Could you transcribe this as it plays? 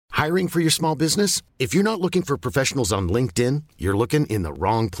Hiring for your small business? If you're not looking for professionals on LinkedIn, you're looking in the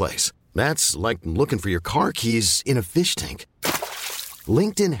wrong place. That's like looking for your car keys in a fish tank.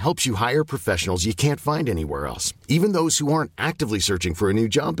 LinkedIn helps you hire professionals you can't find anywhere else, even those who aren't actively searching for a new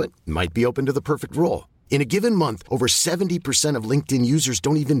job but might be open to the perfect role. In a given month, over 70% of LinkedIn users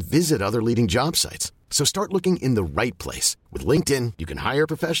don't even visit other leading job sites. So start looking in the right place. With LinkedIn, you can hire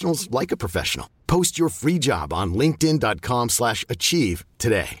professionals like a professional. Post your free job on linkedin.com/achieve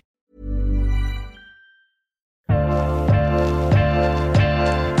today.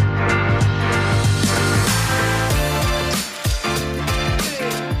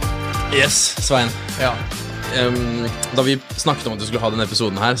 Yes, Svein. Ja. Da vi snakket om at du skulle ha denne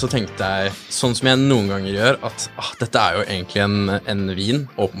episoden her, så tenkte jeg, sånn som jeg noen ganger gjør, at dette er jo egentlig en vin,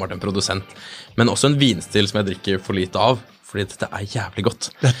 åpenbart en produsent, men også en vinstil som jeg drikker for lite av, fordi dette er jævlig godt.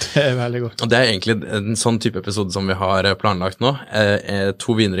 Dette er veldig godt. Og det er egentlig en sånn type episode som vi har planlagt nå,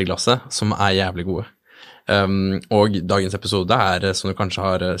 2 viner i glasset som er jævlig gode. Og dagens episode er, som du kanskje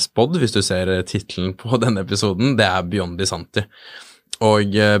har spådd, hvis du ser titlen på denne episoden, det er Biondi Santi.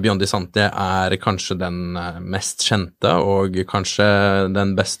 Og Biondi Santi er kanskje den mest kjente og kanskje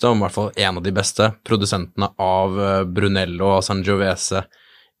den beste, og i hvert fall en av de beste produsentene av Brunello og Sangiovese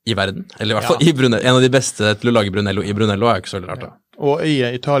i verden. Eller i hvert fall i Brunello. En av de beste til å lage Brunello i Brunello er jo ikke så veldig rart. Ja. Og i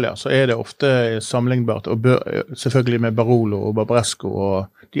Italia så er det ofte sammenlignbart, og selvfølgelig med Barolo og Barbaresco og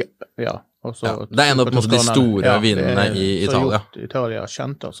det er en av de store vinene i Italia. Italia er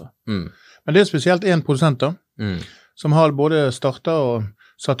kjent, altså. Men det er spesielt en produsent da, som har både startet og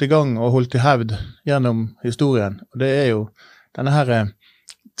satt i gang og holdt i hevd gjennom historien. Og det er jo denne her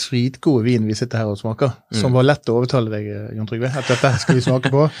dritgode vinen vi sitter her og smaker, som var lett å overtale deg, Jon Trygve, at dette skal vi smake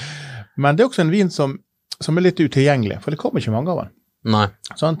på. Men det er også en vin som er litt utilgjengelig, for det kommer ikke mange av den. Nei.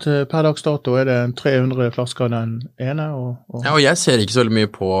 Sånn, per dags dato er det 300 flasker av den ene. Ja, og jeg ser ikke så veldig mye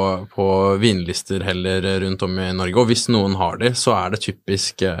på vinlister heller rundt om i Norge, og hvis noen har det, så er det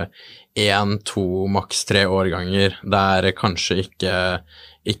typisk 1, 2, maks 3 årganger. Det er kanskje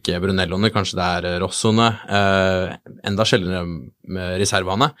ikke Brunelloene, kanskje det er Rossoene, enda sjeldnere med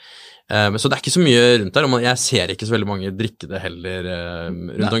reservene. Så det er ikke så mye rundt der, og jeg ser ikke så veldig mange drikke det heller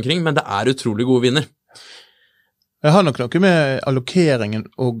rundt omkring, men det er utrolig gode viner. Jeg har nok noe med allokeringen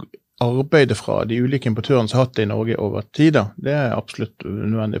og arbeidet fra de ulike importørene som har hatt det i Norge over tid. Det er absolutt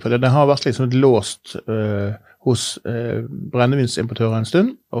nødvendig, for det har vært liksom låst hos brennevinsimportører en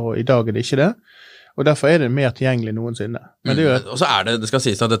stund, og i dag er det ikke det. Og derfor er det mer tilgjengelig noensinne. Men det og så er det skal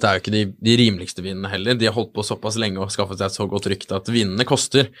sies at dette er jo ikke de rimeligste vinene heller. De har holdt på såpass lenge og skaffet seg et så godt rykte at vinene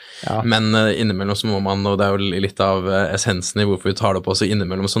koster. Ja. Men innimellom så må man, og det er jo litt av essensen i hvorfor vi tar det på, så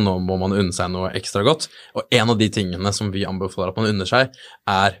innimellom så nå må man unne seg noe ekstra godt. Og en av de tingene som vi anbefaler at man unner seg,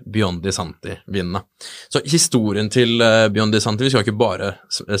 er Biondi Santi-vinene. Så historien til Biondi Santi, vi skal ikke bare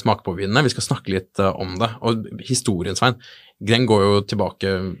smake på vinene, vi skal snakke litt om det. Og historien, Svein, den går jo tilbake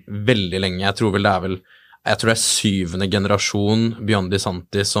veldig lenge. Jeg tror det er 7. generasjon Biondi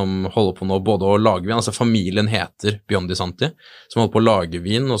Santi som holder på nå både å lage vin, altså familien heter Biondi Santi, som holder på å lage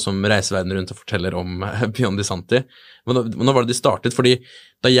vin, og som reiser verden rundt og forteller om Biondi Santi. Men nå var det de startet, fordi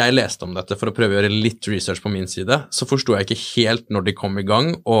da jeg leste om dette for å prøve å gjøre litt research på min side, så forstod jeg ikke helt når de kom i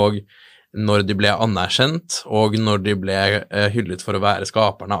gang, og når de ble anerkjent, og når de ble hyllet for å være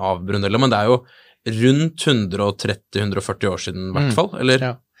skaperne av Brunello, men det er jo rundt 130-140 år siden i hvert fall, eller?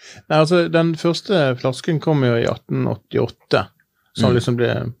 Ja. Nei, altså, den første flasken kom jo i 1888, som liksom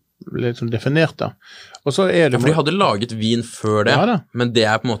ble liksom definert da. Og så er det... Ja, for de hadde laget vin før det, men det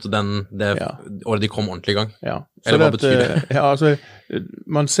er på en måte det året de kom ordentlig i gang. Ja. Eller hva betyr det? Ja, altså,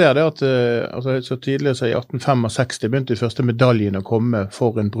 man ser det at så tidlig så i 1865 begynte de første medaljene å komme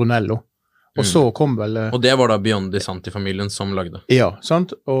for en Brunello. Og så kom vel... Og det var da Biondi Santi-familien som lagde. Ja,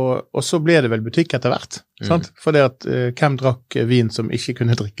 sant? Og så ble det vel butikk etter hvert, sant? For det at hvem drakk vin som ikke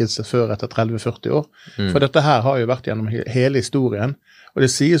kunne drikkes før etter 30-40 år? For dette her har jo vært gjennom hele historien, og det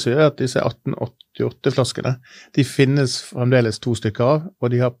sies jo at disse 1888-flaskene, de finnes fremdeles 2 stykker av,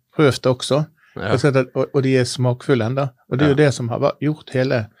 og de har prøvd det også, og de er smakfulle enda. Og det er jo det som har gjort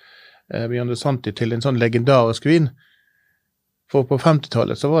hele Biondi Santi til en sånn legendarisk vin. For på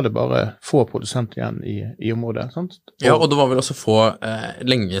 50-tallet så var det bare få produsenter igjen i området, sant? Ja, og det var vel også få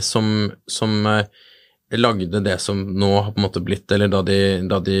lenge som lagde det som nå har på en måte blitt, eller da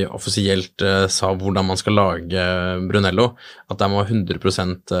de offisielt sa hvordan man skal lage Brunello, at det var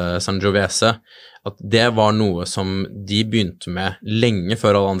 100% Sangiovese, at det var noe som de begynte med lenge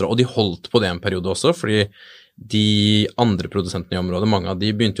før alle andre, og de holdt på det en periode også, fordi de andre produsentene i området, mange av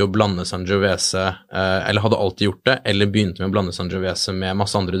de begynte jo å blande Sangiovese, eller hadde alltid gjort det, eller begynte med å blande Sangiovese med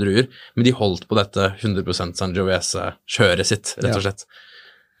masse andre druer, men de holdt på dette 100% Sangiovese-kjøret sitt, rett og slett.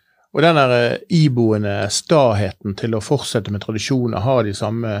 Og den der iboende staheten til å fortsette med tradisjoner har de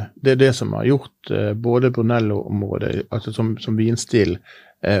samme, det det som har gjort både Brunello-området, altså som vinstil,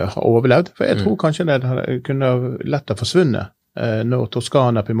 har overlevd. For jeg tror kanskje det kunne lett ha forsvunnet når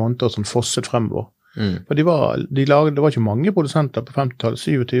Toscana, Piemonte og sånn fosset fremover. For det var ikke mange produsenter på 50-tallet,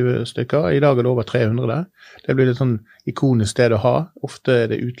 27 stykker, i dag det over 300. Det blir et sånn ikonisk sted å ha, ofte er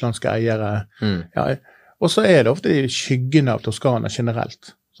det utenlandske eiere, ja, og så det ofte i skyggen av Toscana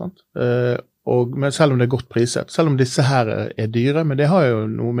generelt, sant? Men selv om det godt priset, selv om disse her dyre, men det har jo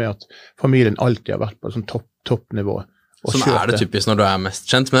noe med at familien alltid har vært på sånn toppnivå. Sånn det typisk når du mest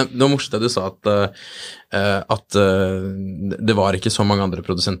kjent, men det var morsomt det du sa at det var ikke så mange andre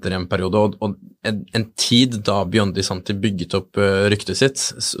produsenter i en periode, og en tid da Biondi Santi bygget opp ryktet sitt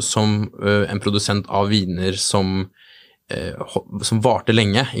som en produsent av viner som varte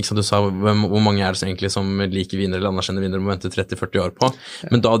lenge, ikke sant? Du sa hvor mange det som egentlig som liker viner eller anerkjenner viner og må vente 30-40 år på,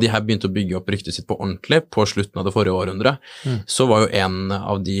 men da de her begynte å bygge opp ryktet sitt på ordentlig på slutten av det forrige århundre, så var jo en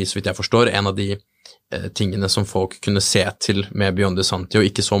av de, så vidt jeg forstår, en av de tingene som folk kunne se til med Biondi Santi og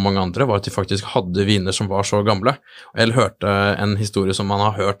ikke så mange andre, var at de faktisk hadde viner som var så gamle. Og jeg hørte en historie som man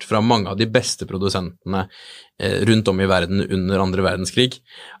har hørt fra mange av de beste produsentene rundt om i verden under andre verdenskrig,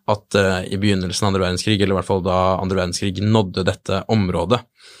 at i begynnelsen av andre verdenskrig, eller i hvert fall da andre verdenskrig nådde dette området,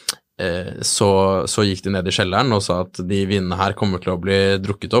 så gikk de ned i kjelleren og sa at de vinene her kommer til å bli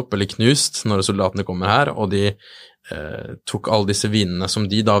drukket opp eller knust når soldatene kommer her, og de tok alle disse vinene som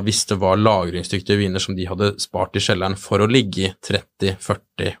de da visste var lagringsdyktige viner som de hadde spart i kjelleren for å ligge i 30,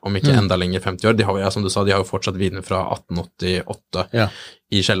 40, om ikke enda lenger 50 år. De har jo, som du sa, de har jo fortsatt viner fra 1888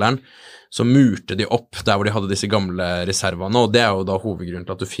 i kjelleren. Så murte de opp der hvor de hadde disse gamle reservene, og det jo da hovedgrunnen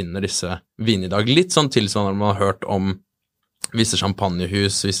til at du finner disse vinene i dag. Litt sånn tilsvarende når man har hørt om visse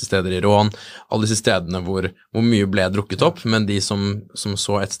champagnehus, visse steder i Rouen, alle disse stedene hvor mye ble drukket opp, men de som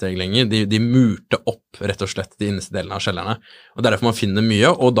så et steg lenger, de murte opp rett og slett de innerste delene av kjellerne. Og derfor man finner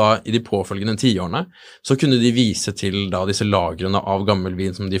mye, og da i de påfølgende 10 årene, så kunne de vise til da disse lagrene av gammel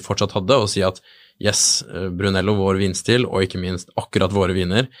vin som de fortsatt hadde, og si at yes, Brunello, vår vinstil, og ikke minst akkurat våre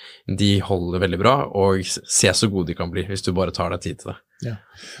viner, de holder veldig bra, og se så gode de kan bli, hvis du bare tar deg tid til det. Ja.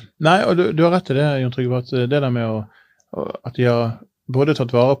 Nei, og du har rett i det, Jon Trygve, at det der med at de har både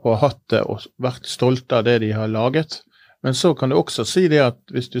tatt vare på, hatt det og vært stolte av det de har laget. Men så kan du også si det at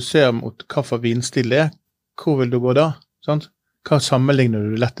hvis du ser mot hva for vinstil det hvor vil du gå da? Sant? Hva sammenligner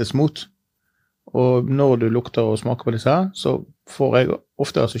du lettest mot? Og når du lukter og smaker på disse her, så får jeg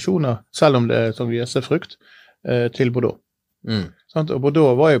ofte assosiasjoner, selv om det som frukt, til Bordeaux. Sant? Og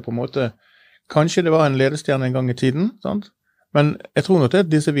Bordeaux var jo på en måte, kanskje det var en ledestjerne en gang i tiden, sant? Men jeg tror nok at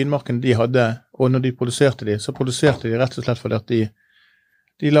disse vinmarkene de hadde, og når de produserte de, så produserte de rett og slett fordi at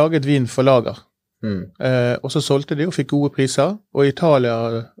de laget vin for lager. Og så solgte de og fikk gode priser, og Italia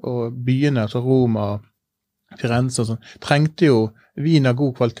og byene, altså Roma, Firenze og sånn, trengte jo vin av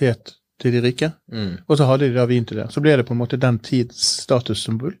god kvalitet til de rike, og så hadde de da vin til det. Så ble det på en måte den tids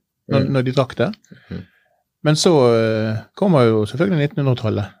statussymbol, når de drakk det. Men så kommer jo selvfølgelig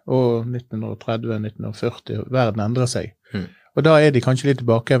 1900-tallet, og 1930, 1940, verden endrer seg. Og da de kanskje litt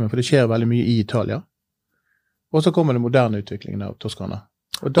tilbake, for det skjer veldig mye i Italia. Og så kommer det moderne utviklingen av Toscana.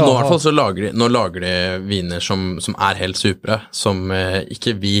 Og nå i hvert fall så lager de viner som helt supre, som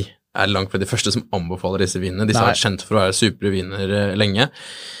ikke vi langt fra de første som anbefaler disse vinene. Disse har vært kjent for å være supre viner lenge.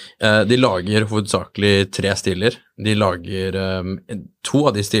 De lager hovedsakelig 3 stiler. De lager 2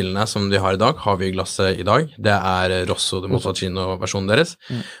 av de stilene som de har i dag, har vi i glasset i dag. Det Rosso di Montalcino-versjonen deres.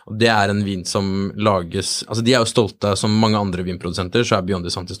 Og det en vin som lages, altså de jo stolte, som mange andre vinprodusenter, så Biondi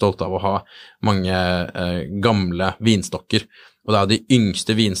Santi stolte av å ha mange gamle vinstokker. Og det de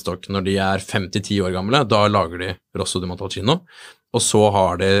yngste vinstokkene når de 5-10 år gamle, da lager de Rosso di Montalcino. Og så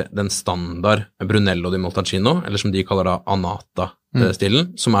har de den standard Brunello di Montalcino, eller som de kaller da Anata-stilen,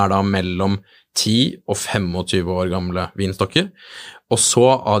 som da mellom 10 og 25 år gamle vinstokker. Og så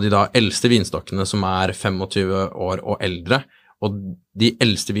av de da eldste vinstokkene som 25 år og eldre, og de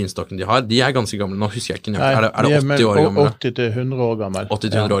eldste vinstokkene de har, de ganske gamle. Nå husker jeg ikke nøyaktig. Det 80 år gamle? 80 til 100 år gamle. 80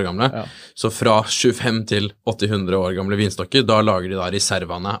 til 100 år gamle. Ja. Så fra 25 til 80-100 år gamle vinstokker, da lager de da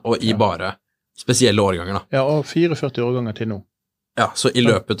reservene, og i bare spesielle årganger da. Ja, og 44 årganger til nå. Ja, så i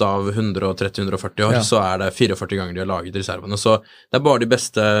løpet av 130-140 år, så det 44 ganger de har laget reservene. Så det bare de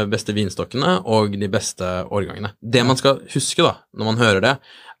beste vinstokkene og de beste årgangene. Det man skal huske da, når man hører det,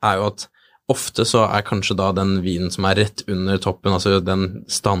 jo at ofte så kanskje da den vinen som rett under toppen, altså den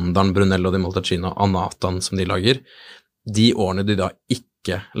standarden Brunello di Montalcino, Anataen som de lager, de årene de da ikke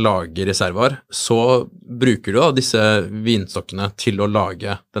ikke lager reservar, så bruker du da disse vinstokkene til å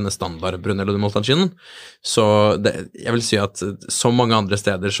lage denne standard Brunello di Montalcino. Så jeg vil si at som mange andre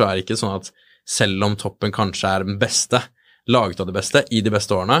steder så det ikke sånn at selv om toppen kanskje den beste, laget av det beste, i de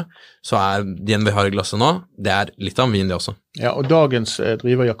beste årene, så den vi har i glasset nå, det litt av en vin det også. Ja, og dagens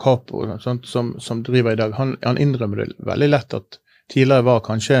driver Jacopo, som driver i dag, han innrømmer det veldig lett at tidligere var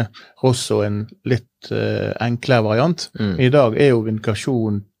kanskje Rosso en litt enklere variant. I dag jo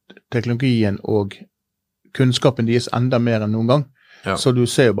vindikasjon, teknologien og kunnskapen deres enda mer enn noen gang. Ja. Så du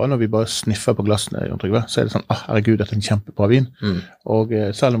ser jo bare når vi bare sniffer på glassene, Jon Trygve, så det sånn, herregud, dette en kjempebra vin. Og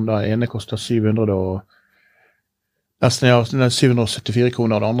selv om det ene koster 700 og nesten 774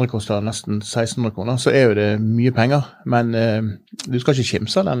 kroner, og det andre koster nesten 1600 kroner, så jo det mye penger, men du skal ikke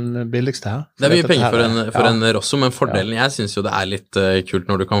kimse den billigste her. Det mye penger for en Rosso, men fordelen, jeg synes jo det litt kult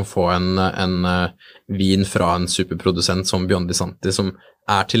når du kan få en vin fra en superprodusent som Biondo di Santi, som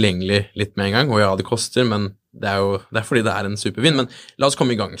tilgjengelig litt med en gang, og ja, det koster, men det jo fordi det en supervin, men la oss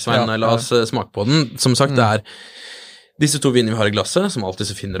komme i gang, Svein, la oss smake på den. Som sagt, det disse to vinene vi har i glasset, som alltid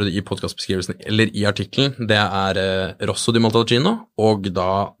så finner du i podcastbeskrivelsen eller i artikkelen, det Rosso di Montalcino, og da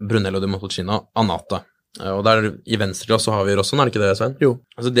Brunello di Montalcino Annata. Og der i venstre glass så har vi Rossoen, det ikke det, Svein? Jo.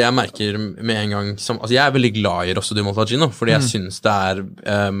 Altså det jeg merker med en gang, altså jeg veldig glad i Rosso di Montalcino, fordi jeg synes det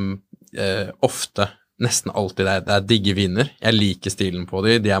ofte, nesten alltid, det digge viner. Jeg liker stilen på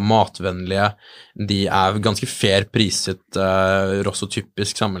de matvennlige, de ganske fair priset, Rosso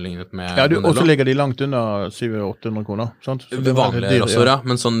typisk sammenlignet med Brunello. Og så ligger de langt under 700-800 kroner, sant? Vanlige Rossoer,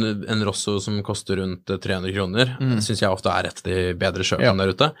 men sånn en Rosso som koster rundt 300 kroner, synes jeg ofte et av de bedre kjøpene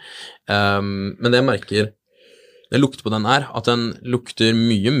der ute. Men det jeg merker, det lukter på den at den lukter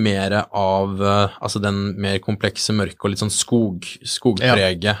mye mer av altså den mer komplekse mørke og litt sånn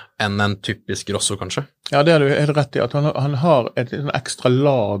skogprege enn en typisk Rosso, kanskje. Ja, det du helt rett i, at han har et ekstra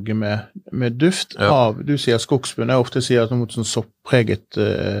lag med duft av, du sier skogsbunn, jeg ofte sier at noe sånn sopppreget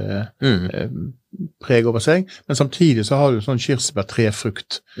preg over seg, men samtidig så har du sånn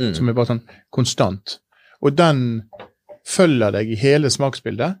kirsebær-trefrukt som bare sånn konstant. Og den følger deg i hele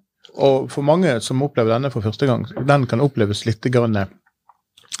smaksbildet. Og for mange som opplever denne for første gang, den kan oppleves litt grann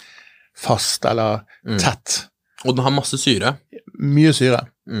fast eller tett. Og den har masse syre. Mye syre.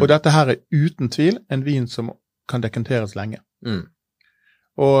 Og dette her uten tvil en vin som kan dekanteres lenge.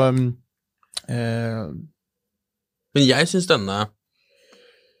 Og men jeg synes denne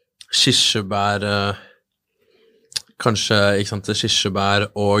kirsebær kanskje, ikke sant, kirsebær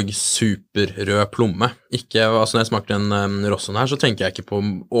og superrød plomme. Ikke, altså når jeg smaker den Rossoen her, så tenker jeg ikke på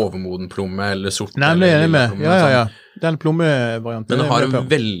overmoden plomme eller sort. Nei, det jeg med. Ja. Den plommevarianten. Men den har en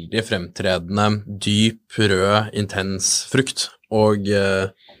veldig fremtredende, dyp, rød, intens frukt, og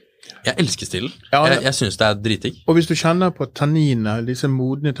jeg elsker stilen. Ja, jeg synes det drittig. Og hvis du kjenner på tannine, disse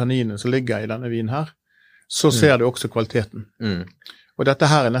modne tanninene som ligger i denne vinen her, så ser du også kvaliteten. Og dette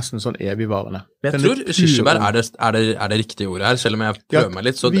her nesten sånn evigvarende. Jeg tror kirsebær det riktige ordet her, selv om jeg prøver meg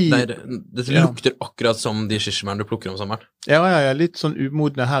litt, så det lukter akkurat som de kirsebærene du plukker om sommeren. Ja, litt sånn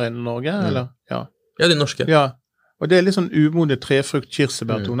umodne her i Norge, eller? Ja, de norske. Ja, og det litt sånn umodne trefrukt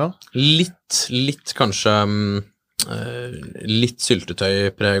kirsebærtoner. Litt kanskje, litt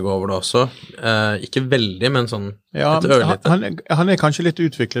syltetøypreg over det også. Ikke veldig, men sånn et ørlite. Han kanskje litt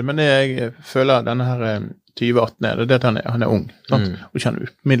utviklet, men jeg føler denne her 2018 det han ung, sant? Og kjenner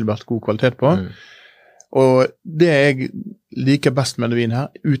umiddelbart god kvalitet på. Og det jeg liker best med denne vinen her,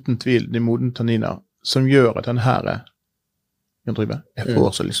 uten tvil de modne tanniner, som gjør at den her Jon Trygve, jeg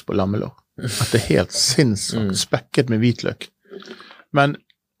får så lyst på lammelår. At det helt sinnssykt spekket med hvitløk. Men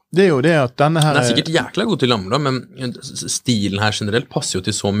det jo det at denne her Den sikkert jækla god til lammelår, men stilen her generelt passer jo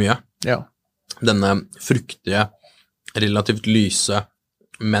til så mye. Ja. Denne fruktige, relativt lyse,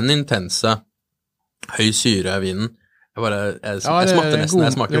 men intense, høy syre vinen. Jeg smakte nesten når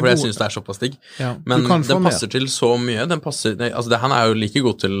jeg smaker, for jeg synes det såpass digg. Ja, men den passer til så mye. Han jo like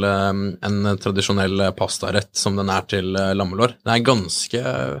god til en tradisjonell pastarett som den til lammelår. Den ganske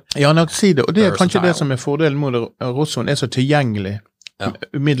Ja, nok si det, og det kanskje det som fordelen med Rossoen, så tilgjengelig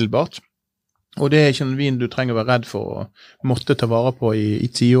umiddelbart. Og det ikke en vin du trenger å være redd for å måtte ta vare på i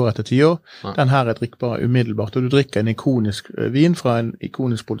 10 år etter 10 år. Den her drikkbar umiddelbart, og du drikker en ikonisk vin fra en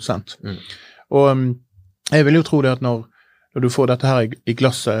ikonisk produsent. Og jeg vil jo tro det at når du får dette her i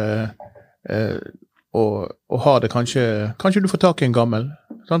glasset og har det kanskje du får tak i en gammel,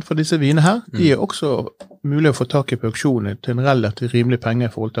 sant? For disse vinene her, de også mulig å få tak i på auksjoner til en relativt rimelig penge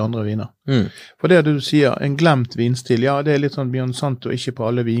i forhold til andre viner. For det du sier, en glemt vinstil, ja, det litt sånn Biondo di Santi ikke på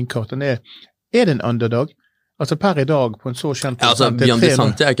alle vinkart. Er det en underdog? Altså per i dag på en så kjent Biondo di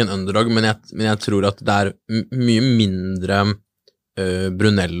Santi ikke en underdog, men jeg tror at det mye mindre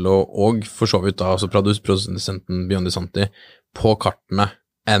Brunello og for så vidt da, altså produsenten Biondi Santi på kartene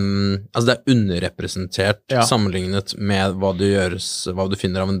altså det underrepresentert sammenlignet med hva du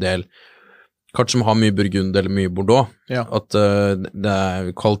finner av en del kart som har mye Burgund eller mye Bordeaux, at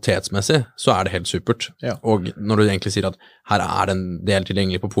det kvalitetsmessig, så det helt supert. Og når du egentlig sier at her det en del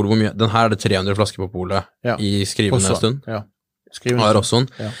tilgjengelig på polet, hvor mye, den her det 300 flasker på polet i skrivende stund. Av Rosson.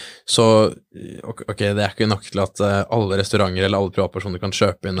 Så, ok, det ikke nok til at alle restauranter eller alle privatpersoner kan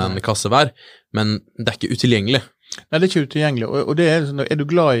kjøpe inn en kasse hver, men det ikke utilgjengelig. Nei, det ikke utilgjengelig, og det sånn, du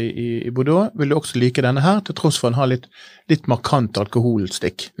glad i Bordeaux, vil du også like denne her, til tross for den har litt markant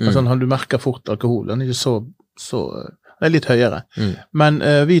alkoholstikk. Altså, du merker fort alkohol, den ikke så det litt høyere. Men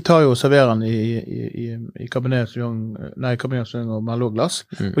vi tar jo serveren i Cabernet Sauvignon og Merlot-glass,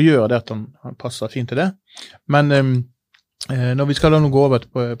 og gjør det at han passer fint til det. Men når vi skal da nå gå over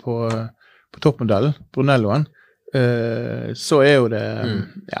på toppmodellen, Brunelloen, så jo det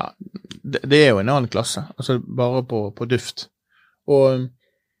det jo en annen klasse, altså bare på duft. Og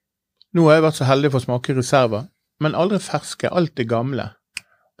nå har jeg vært så heldig for å smake reserver, men aldri ferske, alltid gamle.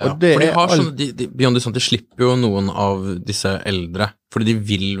 Og det for de har Biondi Santi slipper jo noen av disse eldre, fordi de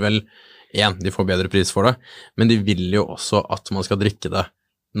vil vel, de får bedre pris for det, men de vil jo også at man skal drikke det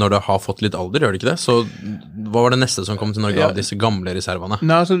når det har fått litt alder, gjør det ikke det? Så hva var det neste som kom til Norge av disse gamle reservene?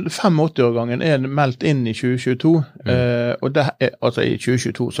 Nei, altså 85-årgangen meldt inn i 2022, og det altså i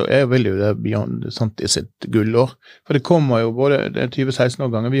 2022 så vil jo det Biondi Santi sitt gullår, for det kommer jo både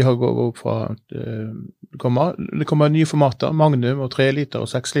 2016-årgangen, vi har gått opp fra det kommer nye formater, Magnum og 3 liter og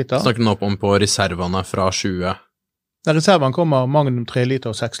 6 liter. Snakker du nå om på reservene fra 20? Nei, reservene kommer Magnum 3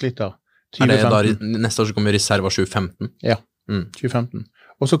 liter og 6 liter. 2015. Da, neste år så kommer reserva 2015? Ja, 2015.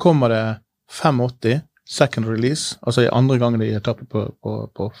 Og så kommer det 85, second release, altså andre gangen de tappet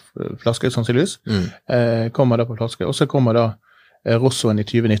på flaske, sannsynligvis, kommer da på flaske, og så kommer da Rossoen i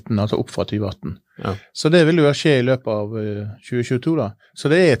 2019, altså opp fra 2018. Så det vil jo skje i løpet av 2022 da. Så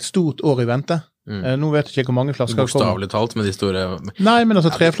det et stort år i vente. Nå vet jeg ikke hvor mange flasker kommer. Bokstavlig talt med de store... Nei, men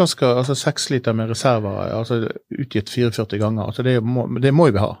altså 3 flasker, altså 6 liter med reserver, altså utgitt 44 ganger, altså det må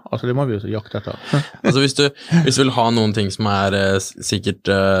vi ha, altså det må vi jakte etter. Altså hvis du vil ha noen ting som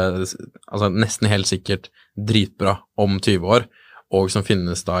sikkert, altså nesten helt sikkert dritbra om 20 år, og som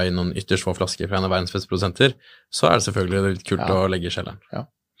finnes da i noen ytterst få flasker fra en av verdens beste produsenter, så det selvfølgelig litt kult å legge i kjelleren. Ja.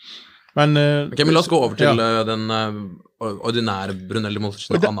 Men la oss gå over til den ordinære Brunello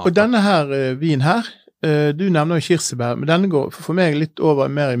Montalcino Annata. Og denne her vin her, du nevner jo kirsebær, men denne går for meg litt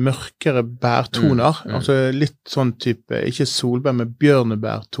over mer i mørkere bærtoner, altså litt sånn type, ikke solbær, men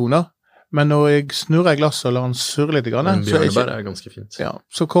bjørnebærtoner. Men når jeg snurrer glasset og lar den surre litt, men bjørnebær ganske fint. Ja,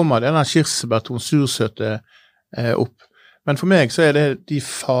 så kommer denne kirsebærtonen, sursøte opp. Men for meg så det de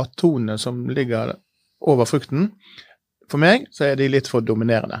fattonene som ligger over frukten. For meg så de litt for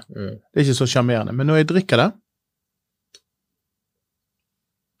dominerende. Det ikke så charmerende. Men når jeg drikker det,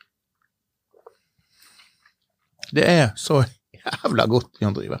 det så jævla godt,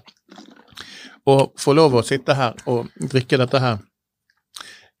 Jan Drive. Og få lov å sitte her og drikke dette her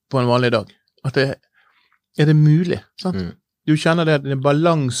på en vanlig dag. At det mulig, sant? Du kjenner det en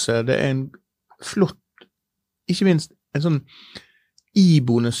balanse, det en flott, ikke minst en sånn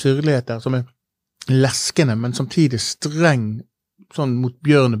iboende syrlighet der, som leskende, men samtidig streng, sånn mot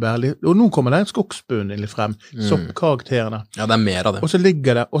bjørnebær. Og nå kommer det en skogsbunn litt frem, soppkarakterene. Ja, det mer av det. Og så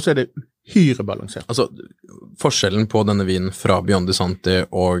ligger det, og så det uhyre balansert. Altså, forskjellen på denne vinen fra Biondi Santi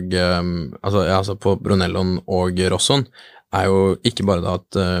og, altså på Brunelloen og Rosson, jo ikke bare da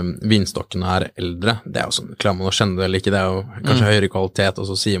at vinstokkene eldre, det jo sånn, klarer man å kjenne det eller ikke, det jo kanskje høyere kvalitet, og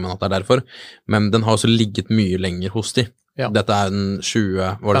så sier man at det derfor, men den har også ligget mye lenger hos de. Ja. Dette den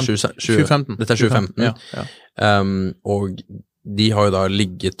 2015. Dette 2015. Ja. Og de har jo da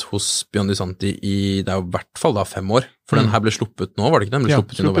ligget hos Biondi Santi i, det jo i hvert fall da 5 år, for den her ble sluppet nå, var det ikke? Den ble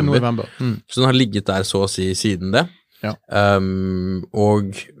sluppet i november. Så den har ligget der så å si siden det. Ja.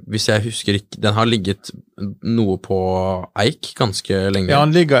 Og hvis jeg husker ikke, den har ligget noe på eik ganske lenge. Ja,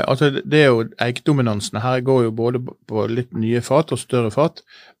 den ligger, altså det jo eikdominansene, her går jo både på litt nye fat og større fat,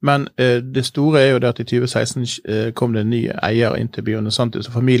 men det store jo det at i 2016 kom det en ny eier inn til Biondi Santi,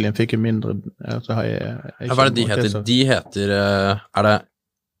 så familien fikk en mindre hva det de heter? De heter,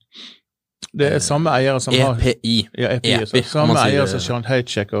 det samme eiere som har EPI. Ja, EPI. Samme eiere som Sean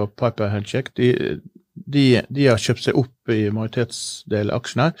Haycheck og Piper Haycheck, de har kjøpt seg opp i majoritetsdel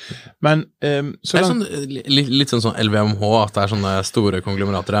aksjene, men så sånn, litt sånn LVMH, at det sånne store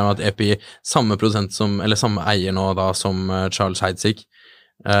konglomerater, at EPI, samme produsent som, eller samme eier nå da som Charles Heidsieck,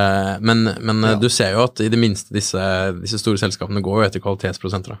 men du ser jo at i det minste disse store selskapene går jo etter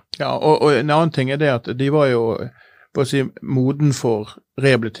kvalitetsprosenter. Ja, og en annen ting det at de var jo på å si, moden for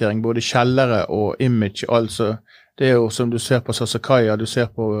rehabilitering, både kjellere og image, altså det jo som du ser på Sassicaia, du ser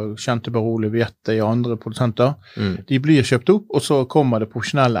på kjente Barolo, Viette og andre produsenter, de blir kjøpt opp, og så kommer det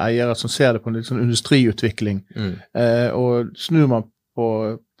profesjonelle eiere som ser det på en litt sånn industriutvikling, og snur man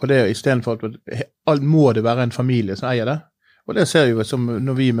på det i stedet for at alt må det være en familie som eier det, og det ser jo som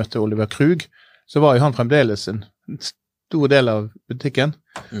når vi møtte Oliver Krug, så var jo han fremdeles en stor del av butikken,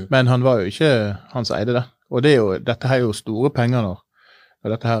 men han var jo ikke han som eide det, og det jo, dette her jo store penger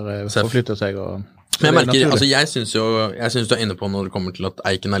når dette her forflytter seg og men jeg merker, altså jeg synes du inne på når det kommer til at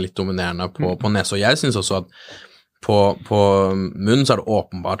Eiken litt dominerende på nese, og jeg synes også at på munn så det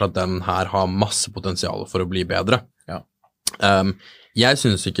åpenbart at den her har masse potensial for å bli bedre. Ja. Jeg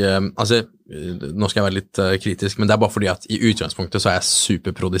synes ikke, altså nå skal jeg være litt kritisk, men det bare fordi at i utgangspunktet så jeg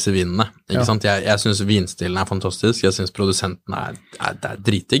superpro disse vinene, ikke sant? Jeg synes vinstilen fantastisk, jeg synes produsenten er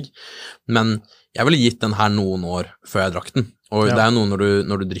drittig, men jeg ville gitt den her noen år før jeg drakk den, og det noe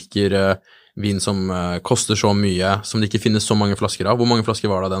når du drikker vin som koster så mye, som det ikke finnes så mange flasker av. Hvor mange flasker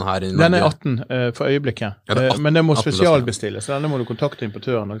var det den her? Den 18 for øyeblikket, men det må spesialbestilles, så denne må du kontakte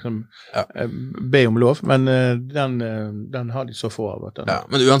importøren og liksom, be om lov, men den har de så få av.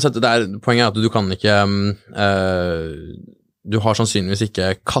 Men uansett, poenget at du kan ikke du har sannsynligvis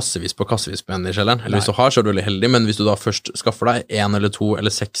ikke kassevis på en i kjelleren, eller hvis du har, så du veldig heldig, men hvis du da først skaffer deg 1 eller 2 eller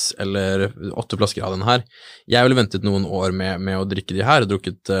 6 eller 8 flasker av den her, jeg ville ventet noen år med å drikke de her,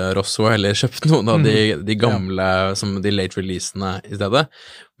 drukket Rosso, eller kjøpt noen av de gamle, som de late releasene i stedet,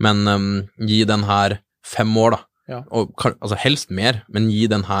 men gi den her 5 år da, og, altså helst mer, men gi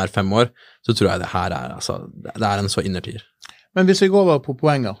den her 5 år, så tror jeg det her altså, det en så innertier. Men hvis vi går over på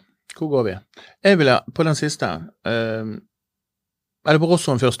poenger, hvor går vi? Jeg vil på den siste, på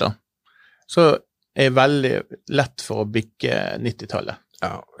Rossoen først da, så veldig lett for å bikke 90-tallet.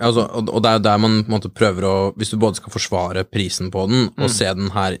 Ja, altså, og det der man på en måte prøver å, hvis du både skal forsvare prisen på den, og se den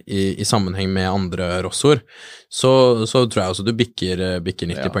her i sammenheng med andre Rossoer, så tror jeg også du bikker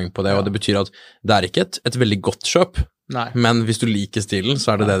 90 poeng på det, og det betyr at det ikke et veldig godt kjøp, men hvis du liker stilen,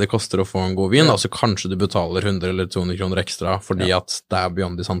 så det det koster å få en god vin, altså kanskje du betaler 100 eller 200 kroner ekstra, fordi at det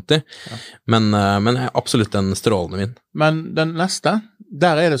Beyond Santi, men absolutt en strålende vin. Men den neste,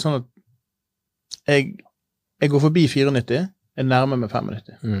 der det sånn at jeg går forbi 94, nærmer med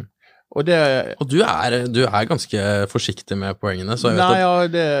 95. Og du ganske forsiktig med poengene, så jeg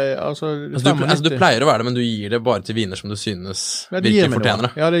vet at du pleier å være det, men du gir det bare til viner som du synes virkelig fortjener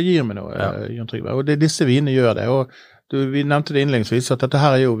det. Ja, det gir meg noe, Jon Trygve, og disse vinene gjør det, og vi nevnte det innledningsvis, at dette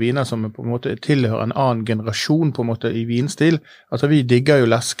her jo viner som på en måte tilhører en annen generasjon på en måte i vinstil. Altså vi digger jo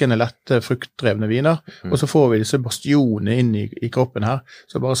leskende, lette, fruktdrevne viner, og så får vi disse bastionene inn i kroppen her,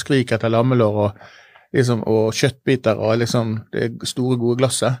 så bare skrik etter lammelår og kjøttbiter og liksom det store gode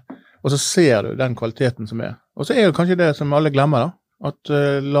glasset, og så ser du den kvaliteten som Og så det kanskje det som alle glemmer da, at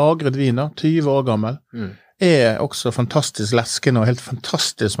lagret viner, 20 år gammel, også fantastisk leskende og helt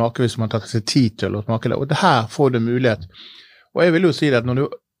fantastisk smaker hvis man tar seg tid til å smake det, og det her får du mulighet. Og jeg vil jo si det at når du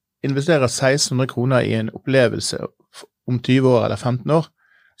investerer 1600 kroner i en opplevelse om 20 år eller 15 år,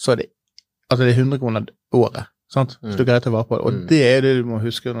 så det 100 kroner året, sant? Så du greier til å være på det, og det det du må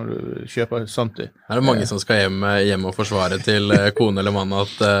huske når du kjøper Santi. Det mange som skal hjem og forsvare til kone eller mann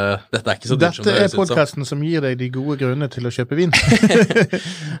at dette ikke så dyrt som det høres ut som. Dette podcasten som gir deg de gode grunnene til å kjøpe vin.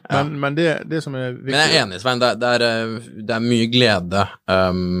 men det som viktig... Men jeg enig, Svein, det mye glede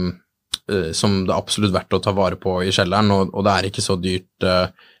som det absolutt verdt å ta vare på i kjelleren, og det ikke så dyrt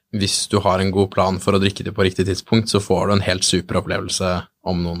hvis du har en god plan for å drikke det på riktig tidspunkt, så får du en helt super opplevelse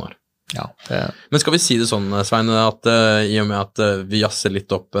om noen år. Ja, Men skal vi si det sånn, Svein, at i og med at vi jasser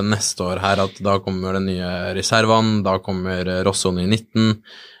litt opp neste år her, at da kommer den nye Reservaen, da kommer Rossoen i 19,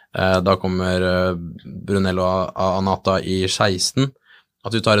 da kommer Brunello Anata i 16,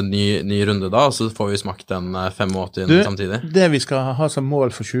 at vi tar en ny runde da, og så får vi smakt den 85 samtidig. Det vi skal ha som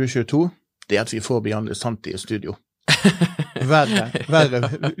mål for 2022, det at vi får Beyond Santi i studio. Verre.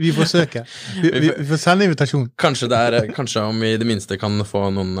 Vi får søke. Vi får sende invitasjon. Kanskje om vi det minste kan få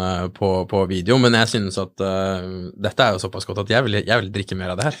noen på video, men jeg synes at dette jo såpass godt at jeg vil drikke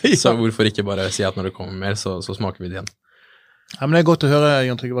mer av det her. Så hvorfor ikke bare si at når det kommer mer, så smaker vi det igjen. Ja, men det godt å høre,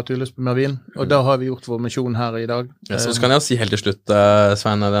 Jon Trygve, at du har lyst på mer vin, og da har vi gjort vår misjon her i dag. Ja, så skal jeg si helt til slutt,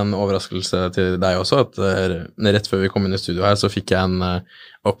 Svein, det en overraskelse til deg også, at rett før vi kom inn i studio her, så fikk jeg en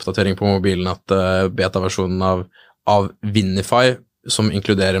oppdatering på mobilen at beta-versjonen av Vinify, som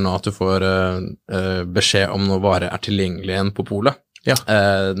inkluderer nå at du får beskjed om når varer tilgjengelig igjen på polet. Ja.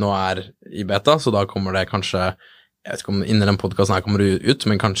 Nå i beta, så da kommer det kanskje, jeg vet ikke om innen den podcasten her kommer det ut,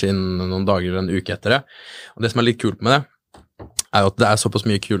 men kanskje innen noen dager eller en uke etter det. Og det som litt kult med det, er jo at det er såpass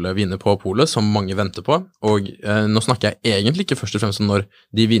mye kule viner på polet som mange venter på, og nå snakker jeg egentlig ikke først og fremst om når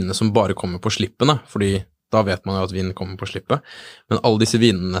de vinene som bare kommer på slippene, fordi da vet man jo at vinen kommer på slippet, men alle disse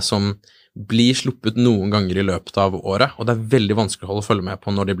vinene som blir sluppet noen ganger i løpet av året, og det er veldig vanskelig å holde følge med på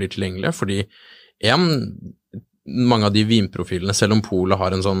når de blir tilgjengelige, fordi mange av de vinprofilene, selv om polet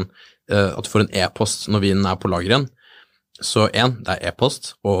har en sånn, at du får en e-post når vinen er på lageren, så det er e-post,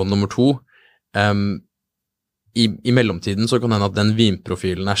 og nummer 2, I mellomtiden så kan det hende at den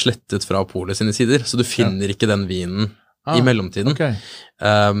vinprofilen er slettet fra polet sine sider, så du finner ikke den vinen i mellomtiden. Okay.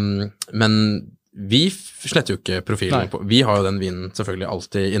 Men vi sletter jo ikke profilen på. Vi har jo den vinen selvfølgelig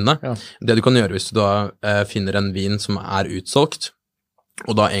alltid inne. Ja. Det du kan gjøre hvis du da finner en vin som er utsolgt,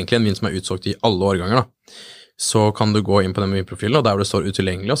 og da egentlig en vin som er utsolgt i alle årganger da, så kan du gå inn på den vinprofilen, og der hvor det står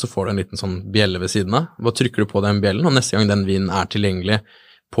utilgjengelig, og så får du en liten sånn bjelle ved siden av. Hva trykker du på den bjellen, og neste gang den vinen er tilgjengelig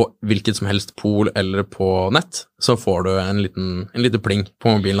på hvilket som helst pol eller på nett, så får du en liten pling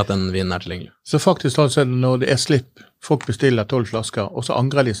på mobilen at den vinen er tilgjengelig. Så faktisk altså når det er slipp, folk bestiller 12 flasker, og så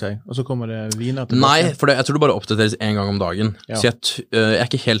angrer de seg, og så kommer det viner tilbake? Nei, for jeg tror det bare oppdateres en gang om dagen. Ja. Så jeg er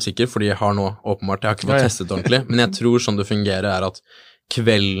ikke helt sikker, fordi jeg har nå åpenbart, jeg har ikke fått testet ordentlig, men jeg tror sånn det fungerer er at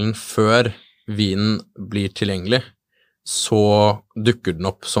kvelden før vinen blir tilgjengelig, så dukker den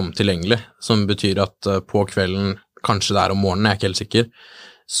opp som tilgjengelig, som betyr at på kvelden, kanskje det er om morgenen, jeg er ikke helt sikker,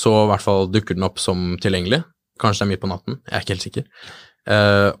 så i hvert fall dukker den opp som tilgjengelig. Kanskje det er midt på natten, jeg er ikke helt sikker.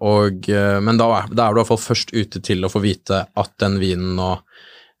 Men da er du i hvert fall først ute til å få vite at den vinen nå,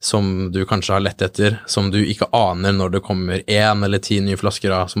 som du kanskje har lett etter, som du ikke aner når det kommer 1 eller 10 nye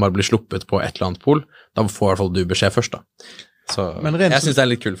flasker av, som bare blir sluppet på et eller annet pol, da får i hvert fall du beskjed først da. Så jeg synes det er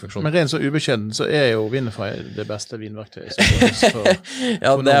en litt kul funksjon. Men rent så ubeskjeden, så er jo Winify det beste vinverktøyet.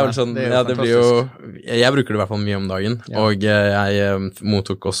 Ja, det er vel sånn, det blir jo, jeg bruker det i hvert fall mye om dagen, og jeg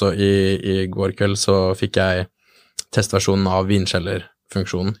mottok også i går kveld, så fikk jeg testversjonen av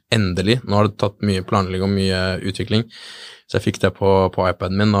vinkjellerfunksjonen, endelig. Nå har det tatt mye planlegging og mye utvikling, så jeg fikk det på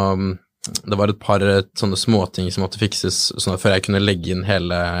iPaden min, og det var et par sånne småting som måtte fikses, sånn at før jeg kunne legge inn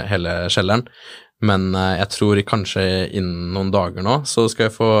hele kjelleren. Men jeg tror kanskje innen noen dager nå, så skal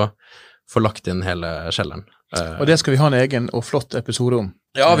jeg få lagt inn hele kjelleren. Og det skal vi ha en egen og flott episode om.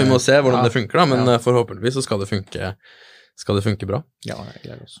 Ja, vi må se hvordan det funker da, men forhåpentligvis så skal det funke bra. Ja, jeg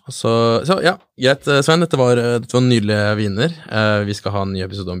gleder oss. Så ja, greit Svein, dette var nydelige viner. Vi skal ha en ny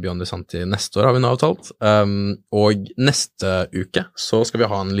episode om Beyond Santi neste år, har vi nå avtalt. Og neste uke så skal vi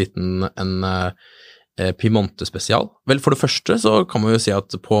ha en liten Piemonte spesial. Vel, for det første så kan man jo si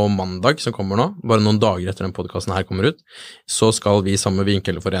at på mandag som kommer nå, bare noen dager etter den podcasten her kommer ut, så skal vi sammen med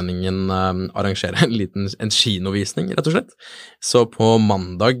Vinkelforeningen arrangere en kinovisning, rett og slett. Så på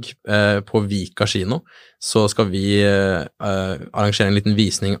mandag på Vika kino, så skal vi arrangere en liten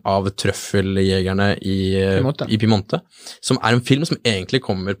visning av Trøffeljegerne i Piemonte, som er en film som egentlig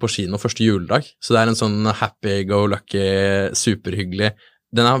kommer på kino første juledag. Så det er en sånn happy-go-lucky, superhyggelig.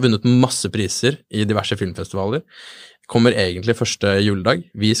 Den har vunnet masse priser i diverse filmfestivaler. Kommer egentlig første juledag.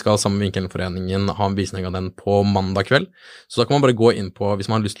 Vi skal sammen med Vinkelforeningen ha en visning av den på mandag kveld. Så da kan man bare gå inn på,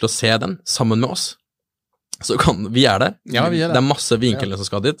 hvis man har lyst til å se den sammen med oss, så kan vi er der. Ja, vi er der. Det er masse vinkelner som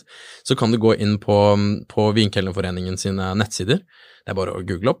skal dit. Så kan du gå inn på Vinkelforeningen sine nettsider. Det er bare å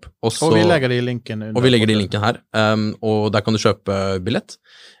google opp. Og vi legger det i linken. Og vi legger det i linken her. Og der kan du kjøpe billett.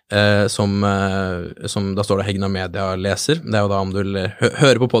 Som da står det Hegna Media leser. Det er jo da om du vil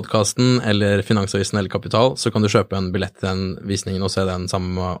høre på podcasten eller Finansavisen eller Kapital, så kan du kjøpe en billett til den visningen og se den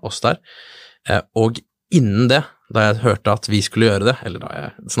sammen med oss der. Og innen det, da jeg hørte at vi skulle gjøre det, eller da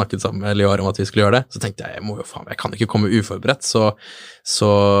jeg snakket sammen med Liar om at vi skulle gjøre det, så tenkte jeg, jeg kan ikke komme uforberedt, så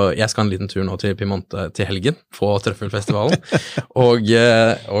jeg skal en liten tur nå til Piemonte til helgen på Trøffelfestivalen, og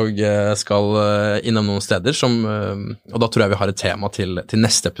skal innom noen steder og da tror jeg vi har et tema til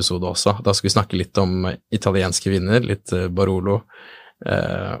neste episode også. Da skal vi snakke litt om italienske viner, litt Barolo,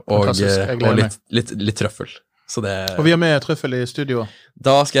 og litt trøffel. Og vi har med trøffel i studio.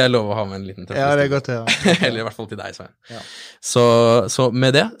 Da skal jeg love å ha med en liten trøffel. Ja, det er godt, ja. Eller i hvert fall til deg, Svein. Ja. Så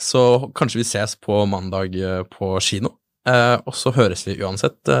med det, så kanskje vi ses på mandag på kino, og så høres vi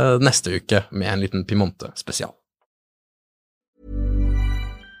uansett neste uke med en liten Piemonte spesial.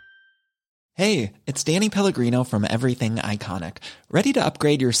 Hey, it's Danny Pellegrino from Everything Iconic. Ready to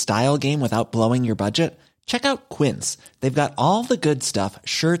upgrade your style game without blowing your budget? Check out Quince. They've got all the good stuff,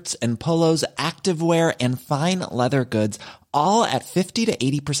 shirts and polos, activewear, and fine leather goods, all at 50 to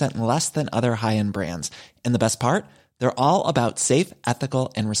 80% less than other high-end brands. And the best part? They're all about safe,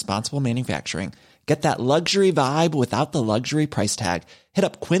 ethical, and responsible manufacturing. Get that luxury vibe without the luxury price tag. Hit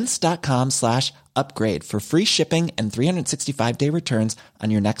up quince.com/upgrade for free shipping and 365-day returns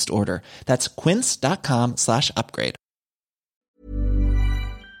on your next order. That's quince.com/upgrade.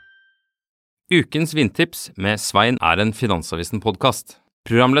 Ukens vindtips med Svein en Finansavisen-podcast.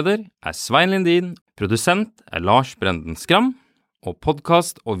 Programleder Svein Lindin, produsent Lars Brenden Skram, og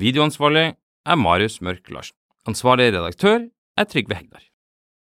podcast- og videoansvarlig Marius Mørk Larsen. Ansvarlig redaktør Trygve Hegdar.